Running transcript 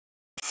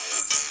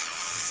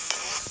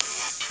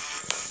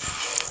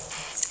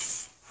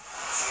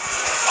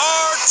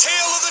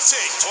UFC,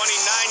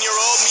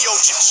 29-year-old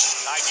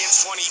Miocic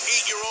against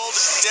 28-year-old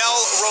Del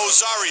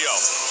Rosario.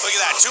 Look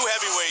at that, two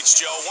heavyweights,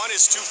 Joe. One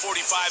is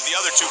 245, the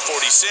other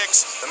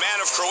 246. The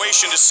man of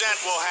Croatian descent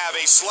will have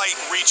a slight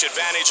reach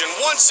advantage. And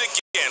once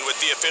again,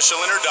 with the official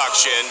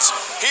introductions,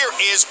 here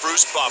is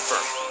Bruce Buffer.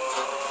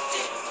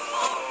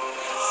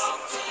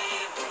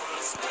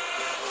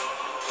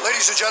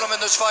 Ladies and gentlemen,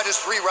 this fight is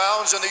 3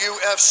 rounds in the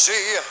UFC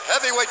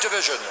heavyweight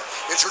division.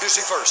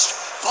 Introducing first,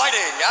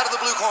 fighting out of the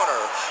blue corner.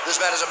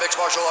 This man is a mixed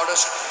martial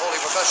artist, holding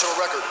a professional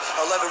record,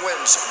 11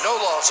 wins, no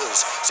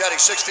losses, standing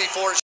 6 feet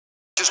 4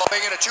 inches,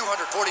 weighing in at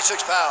 246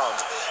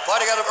 pounds.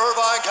 Fighting out of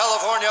Irvine,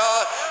 California,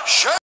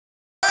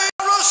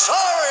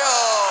 Rosario.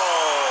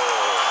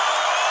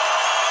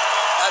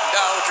 And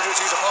now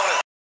introducing his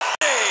opponent,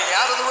 fighting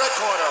out of the red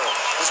corner.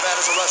 This man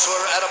is a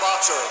wrestler and a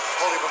boxer,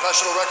 holding a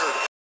professional record,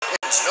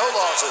 no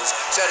losses,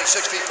 standing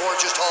 6 feet 4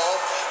 inches tall,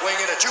 weighing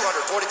in at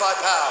 245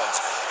 pounds.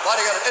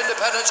 Fighting out of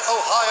Independence,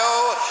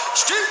 Ohio,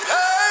 Stipe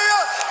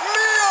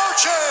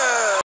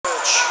Miocic.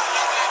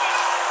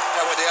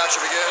 And when the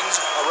action begins,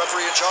 a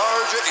referee in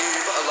charge,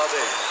 Yves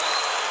Levine.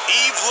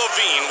 Yves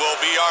Levine will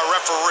be our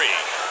referee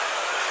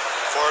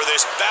for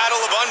this battle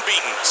of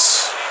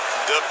unbeatens.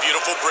 The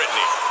beautiful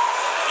Brittany.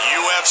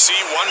 UFC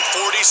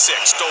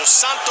 146, Dos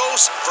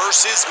Santos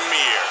versus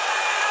Mehr.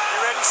 You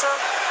ready, sir?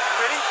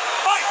 Ready?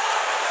 Fight!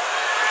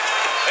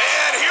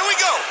 And here we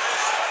go.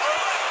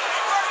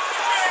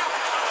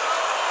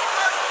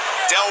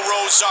 Del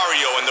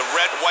Rosario in the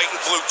red, white,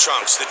 and blue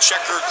trunks. The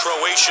checkered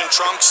Croatian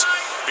trunks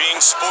being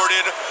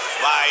sported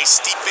by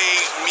Stipe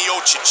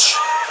Miocic.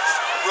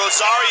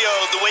 Rosario,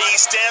 the way he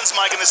stands,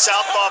 Mike, in the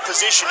southpaw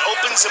position,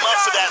 opens him up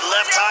for that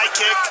left high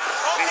kick.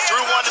 And he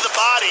threw one to the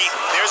body.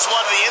 There's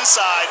one to the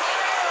inside.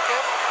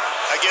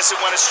 I guess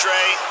it went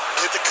astray.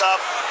 Hit the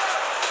cup.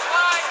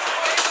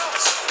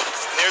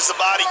 There's the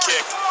body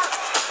kick.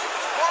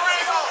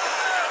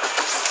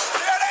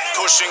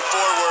 Pushing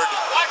forward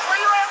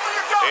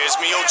is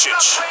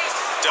Miocic.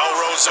 Del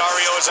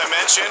Rosario, as I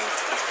mentioned,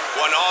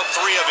 won all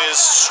 3 of his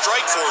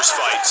Strikeforce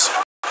fights.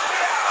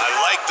 I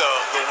like the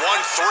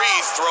 1-3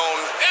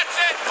 thrown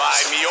by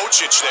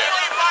Miocic there.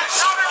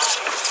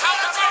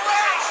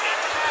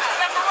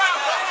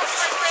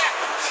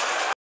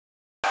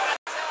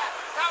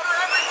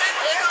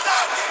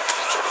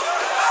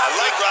 I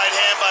like right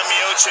hand by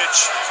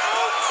Miocic.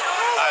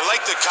 I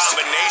like the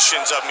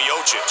combinations of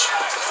Miocic.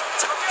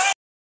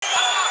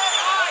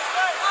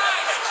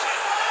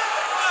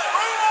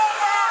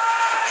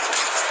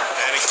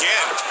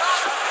 Again,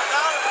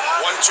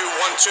 1-2,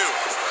 1-2.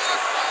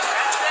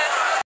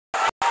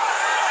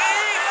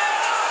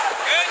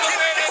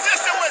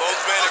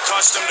 Both men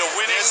accustomed to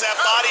winning. There's that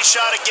body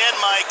shot again,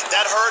 Mike.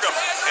 That hurt him.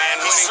 And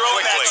he's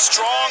throwing quickly. that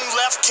strong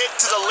left kick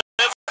to the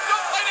liver.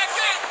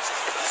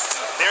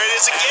 There it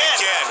is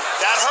again.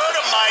 That hurt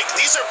him, Mike.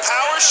 These are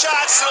power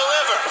shots to the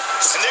liver.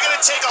 And they're going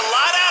to take a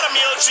lot out of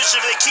Miocic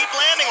if they keep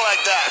landing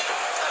like that.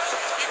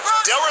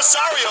 Del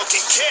Rosario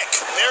can kick.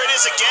 There it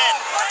is again.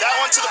 That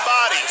one to the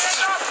body.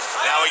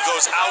 Now he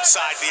goes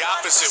outside the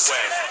opposite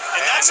way.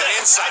 And that's an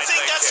inside I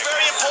think that's kick.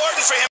 very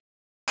important for him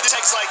to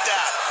take like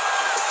that.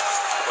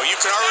 Well, you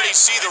can already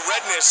see the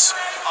redness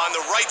on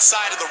the right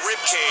side of the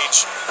rib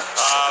cage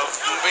of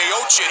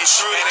Miocic.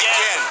 And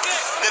again.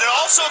 Then it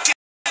also can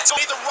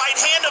be the right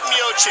hand of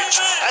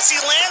Miocic. As he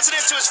lands it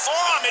into his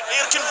forearm, it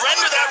can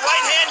render that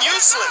right hand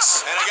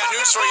useless. And I got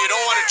news for you. You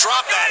don't want to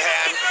drop that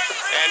hand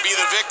and be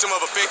the victim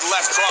of a big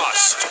left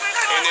cross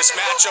in this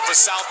matchup of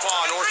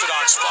southpaw and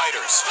orthodox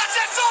fighters.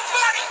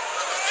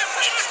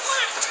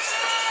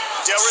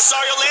 Del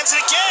Rosario lands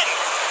it again.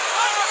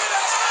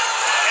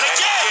 And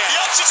again.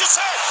 Miocic is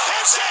hurt.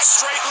 There's that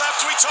straight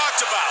left we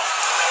talked about.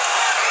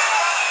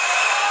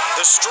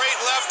 The straight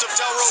left of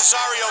Del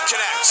Rosario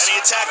connects. And he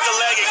attacked the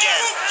leg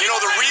again. You know,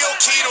 the real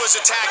key to his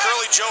attack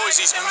early, Joe, is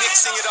he's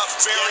mixing it up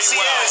very yes,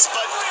 he well. is,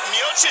 but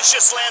Miocic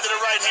just landed a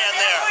right hand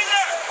there.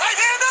 Right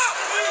hand up!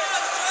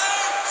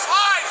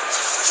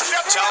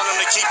 Telling him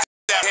to keep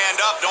that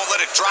hand up. Don't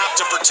let it drop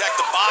to protect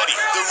the body.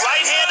 The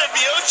right hand of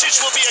Miocic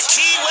will be a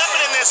key weapon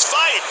in this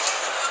fight.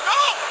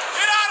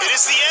 It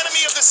is the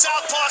enemy of the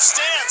southpaw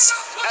stance.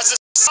 As the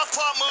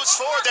southpaw moves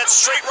forward, that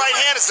straight right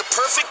hand is the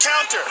perfect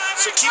counter.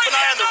 So keep an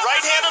eye on the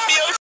right hand of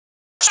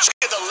Miocic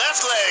and the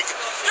left leg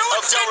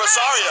of Del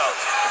Rosario.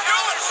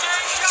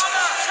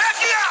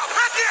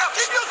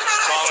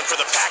 Calling for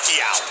the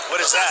Pacquiao. What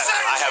is that?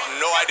 I have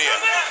no idea.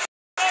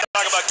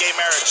 Talk about gay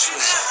marriage.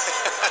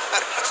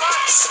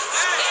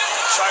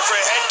 Try for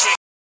a head kick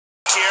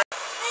here.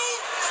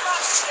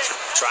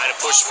 Trying to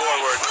push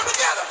forward.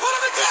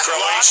 The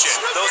Croatian.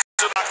 Those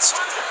are blocks.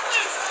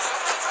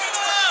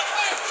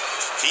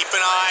 Keep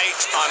an eye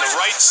on the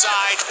right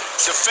side,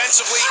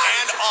 defensively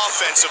and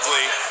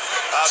offensively.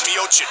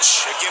 Miocic,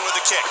 again with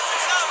the kick.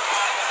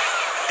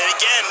 And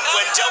again,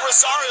 when Del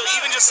Rosario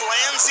even just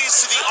lands these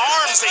to the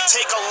arms, they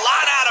take a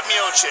lot out of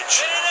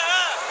Miocic.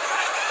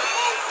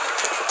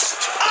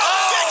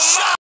 Oh,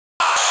 shot!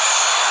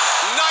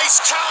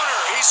 Nice counter.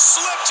 He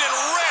slipped and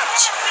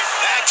ripped.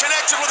 And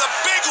connected with a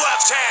big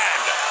left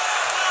hand.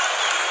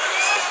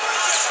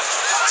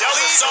 Del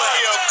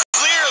Rosario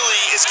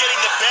clearly is getting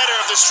the better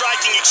of the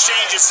striking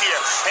exchanges here.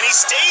 And he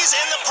stays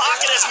in the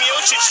pocket as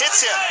Miocic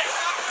hits him.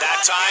 That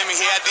time he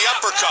had the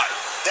uppercut.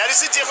 That is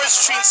the difference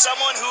between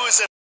someone who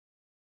is a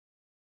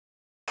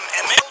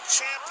world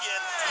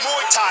champion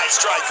Muay Thai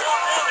striker.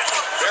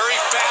 Very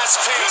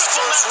fast-paced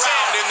first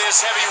round in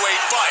this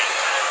heavyweight fight.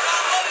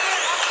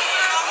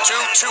 Two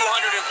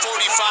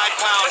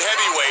 245-pound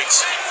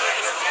heavyweights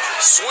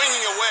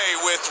swinging away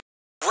with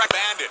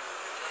bandit.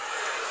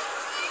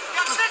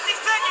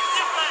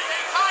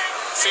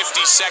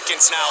 50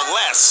 seconds now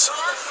less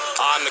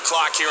on the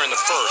clock here in the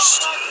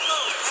first.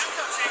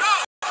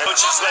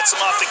 Miocic lets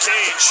him off the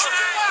cage.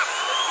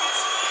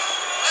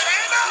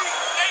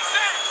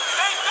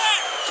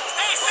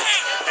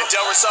 And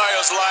Del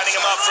Rosario's lining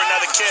him up for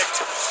another kick.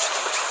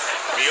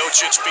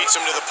 Miocic beats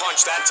him to the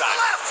punch that time.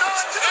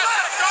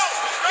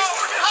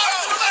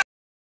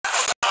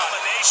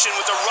 Combination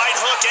with the right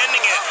hook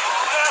ending it.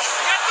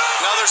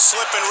 Another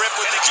slip and rip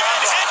with And the again,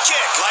 combo. head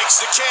kick. Likes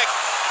the kick.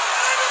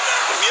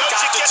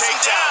 Miocic gets him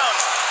down.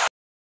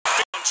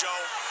 Joe,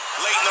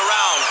 late in the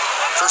round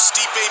for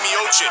Stipe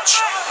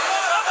Miocic.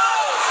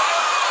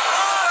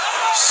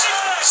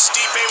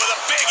 Stipe with a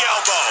big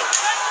elbow.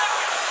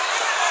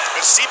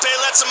 And Stipe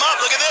lets him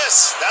up. Look at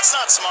this. That's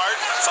not smart.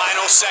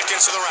 Final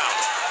seconds of the round.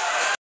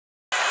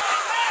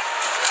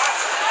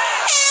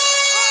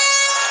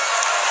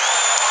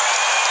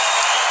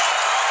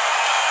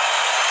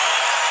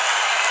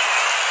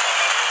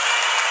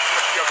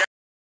 You okay?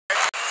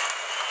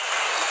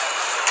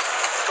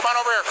 Come on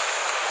over here.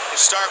 We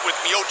start with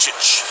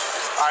Miocic.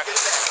 All right.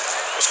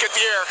 Let's get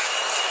the air.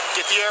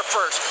 Get the air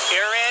first.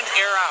 Air in,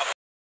 air out.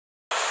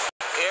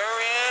 Air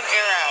in,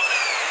 air out.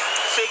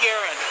 Big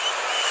air in.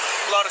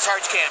 Blow it as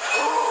hard as you can.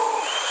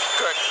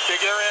 Good.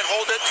 Big air in.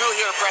 Hold it through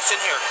here. Press in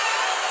here.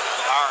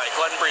 All right.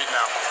 Go ahead and breathe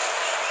now.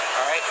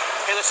 All right.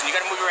 Hey, listen. You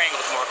got to move your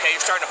angles more, okay?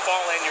 You're starting to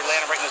fall in. You're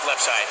landing right in his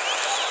left side.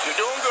 You're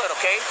doing good,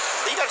 okay?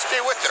 But you got to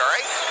stay with it, all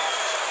right?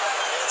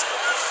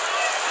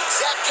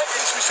 Exact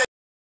techniques we say.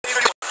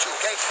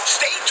 Okay?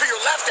 Stay to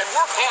your left and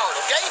work hard,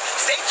 okay?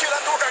 Stay to your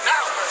left and work hard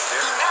now.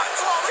 Do not.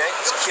 Okay?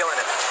 He's killing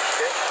it.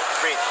 Okay?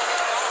 Breathe.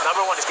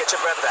 Number one is get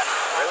your breath back.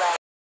 Relax.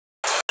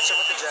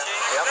 With the jab.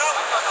 Yep.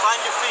 Find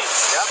your feet.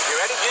 Yep. You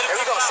ready? Here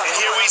we go. Son. And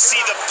here we see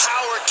the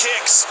power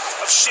kicks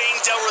of Shane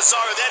Del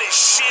Rosario. That is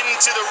shin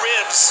to the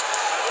ribs.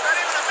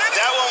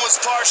 That one was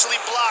partially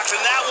blocked,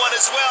 and that one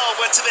as well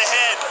went to the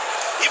head.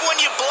 Even when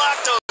you block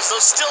those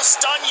still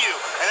stun you.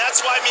 And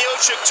that's why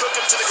Miocic took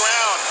him to the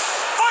ground.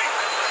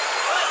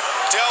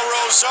 Del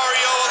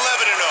Rosario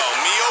 11-0.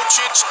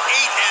 Miocic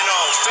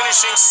 8-0,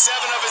 finishing 7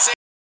 of his 8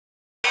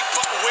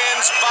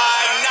 wins by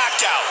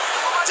knockout.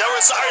 Del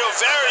Rosario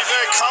very,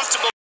 very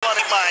comfortable on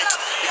it, Mike.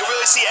 You can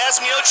really see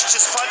as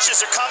Miocic's punches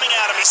are coming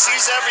at him, he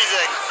sees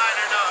everything.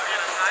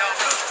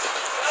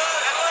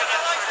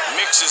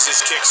 Mixes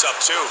his kicks up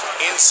too.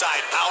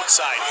 Inside,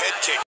 outside, head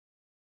kick.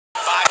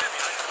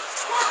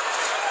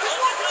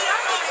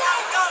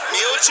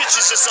 Miocic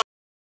is just a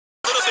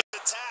little bit of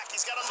attack.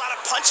 He's got a lot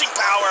of punching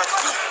power.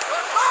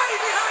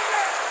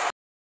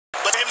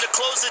 But him to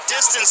close the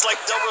distance like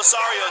Del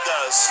Rosario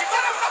does.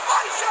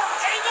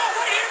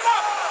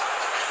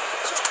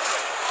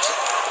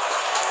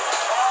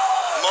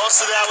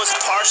 Most of that was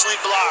partially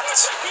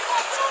blocked.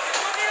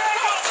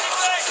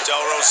 Del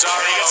He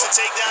Rosario, gets the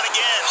takedown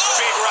again.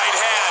 big right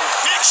hand.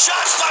 Big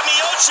shots by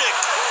Miocic.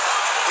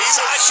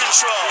 Side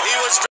control. He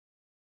was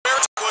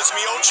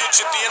Miocic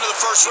at the end of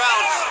the first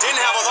round. Didn't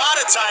have a lot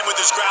of time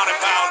with his ground and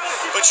pound,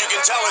 but you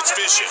can tell it's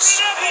vicious.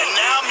 And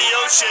now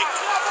Miocic,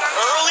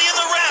 early in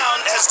the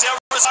round, has Del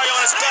Rosario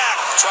on his back.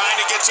 Trying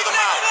to get to the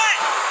mount.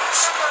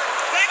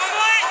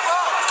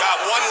 Got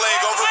one leg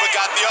over, but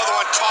got the other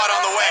one caught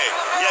on the way.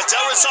 Yeah,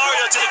 Del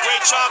Rosario did a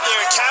great job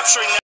there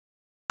capturing that.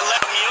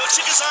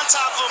 Miocic is on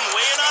top of him,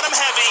 weighing on him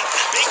heavy.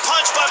 Big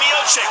punch by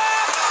Miocic.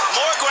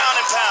 More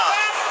ground and pound.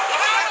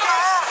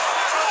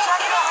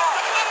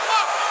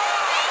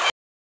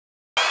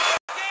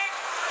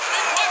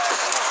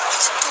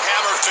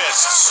 Hammer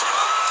fists.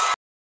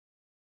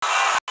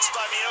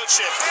 By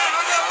Miocic.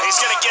 He's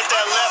going to get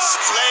that left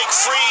leg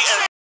free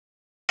and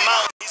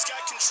mount. He's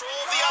got control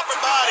of the upper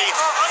body,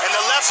 and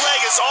the left leg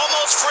is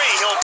almost free.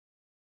 He'll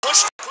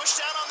push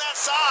down on that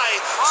thigh,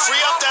 free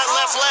up that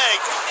left leg,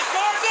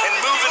 and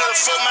move into the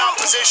full mount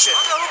position.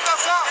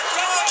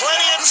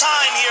 Plenty of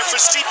time here for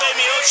Stipe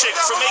Miocic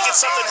for making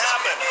something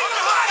happen.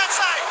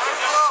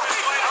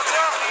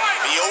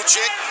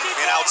 Miocic,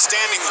 an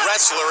outstanding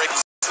wrestler at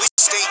Cleveland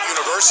State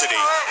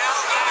University,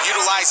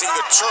 utilizing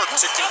the Turk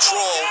to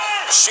control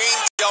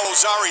Shane Del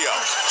Rosario.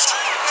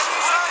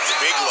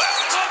 Big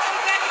left.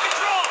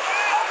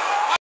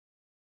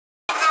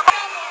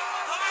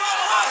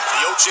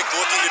 Miocic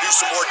looking to do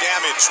some more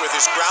damage with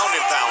his ground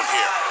and pound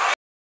here.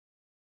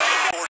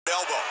 Forward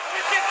elbow.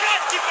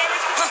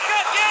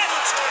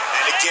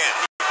 And again.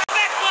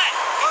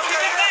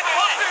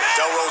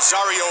 Del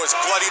Rosario is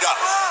bloodied up.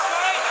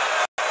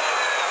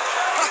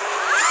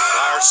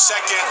 Our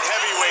second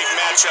heavyweight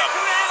matchup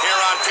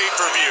here on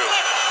pay-per-view,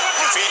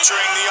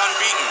 featuring the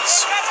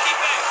unbeatens.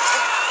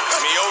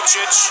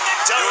 Miocic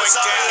Del doing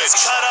Rosario's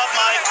damage. cut up,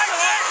 Mike.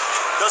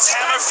 Those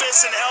hammer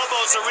fists and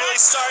elbows are really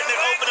starting to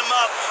open him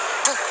up.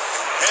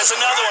 There's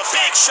another one.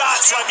 Big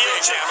shots by Big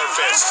Miocic. hammer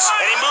fists.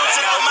 And he moves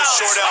And into now the the mount.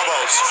 short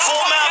elbows.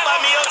 Full mount by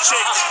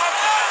Miocic.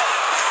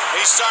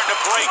 He's starting to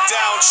break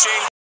down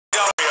Shane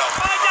Del Rio.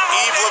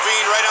 Eve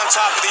Levine right on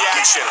top of the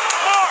action.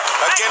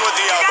 Again with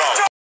the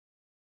elbow.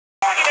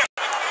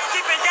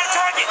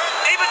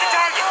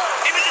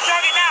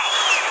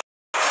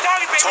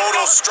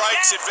 Total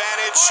strikes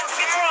advantage.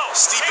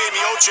 Stipe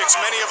Miocic,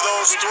 many of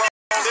those throw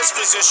this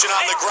position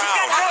on the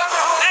ground.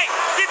 Hey,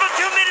 give him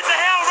 2 minutes of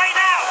hell right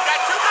now.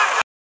 Got 2 minutes.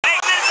 Hey,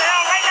 minutes of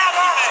hell right now,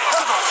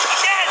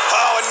 Again.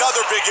 Oh,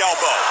 another big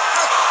elbow.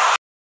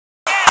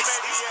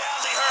 He's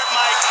badly hurt,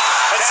 Mike.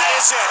 That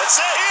is it. That's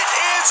it. It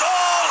is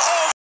all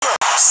over.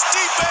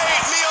 Stipe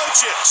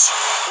Miocic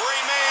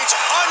remains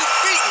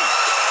unbeaten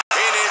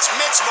in his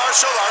mixed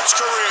martial arts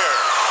career.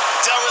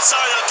 Del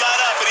Rosario got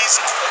up, and he's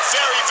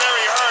very,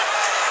 very hurt.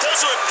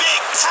 Those were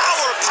big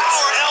power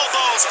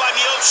elbows by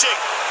Miocic.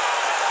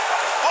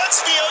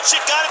 Once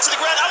Miocic got him to the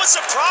ground, I was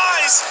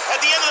surprised at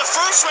the end of the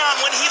first round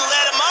when he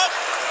let him up.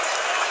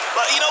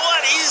 But you know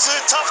what? He's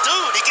a tough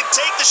dude. He can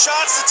take the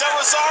shots that Del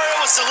Rosario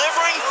was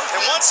delivering,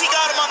 and once he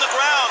got him on the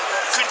ground,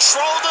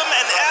 controlled him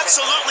and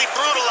absolutely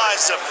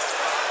brutalized him.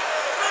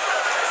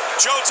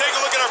 Joe, take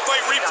a look at our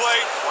fight replay.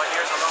 1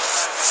 year's a long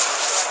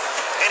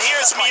time. And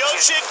here's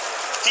Miocic.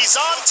 He's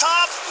on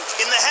top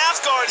in the half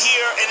guard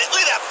here, and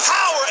look at that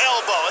power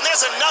elbow. And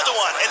there's another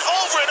one, and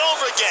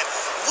over again.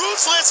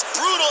 Ruthless,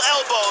 brutal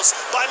elbows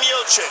by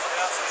Miocic.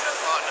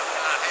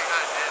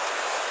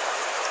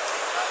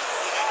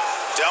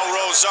 Del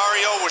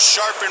Rosario was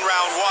sharp in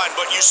round one,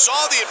 but you saw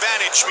the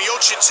advantage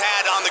Miocic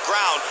had on the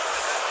ground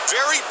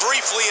very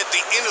briefly at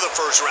the end of the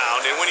first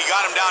round, and when he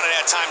got him down, it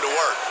had time to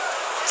work.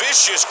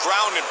 Vicious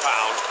ground and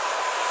pound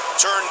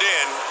turned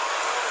in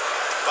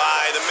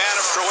by the man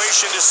of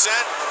Croatian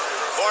descent,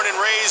 born and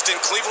raised in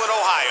Cleveland,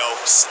 Ohio,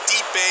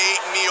 Stipe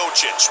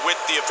Miocic with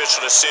the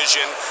official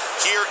decision.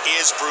 Here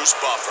is Bruce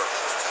Buffer.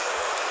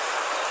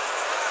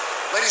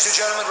 Ladies and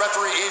gentlemen,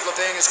 referee Eve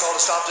Levine has called a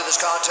stop to this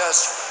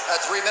contest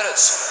at 3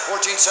 minutes,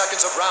 14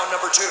 seconds of round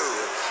number 2.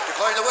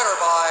 Declaring the winner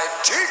by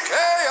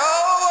TKO,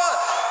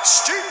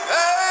 Stipe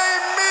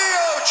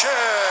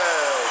Miocic.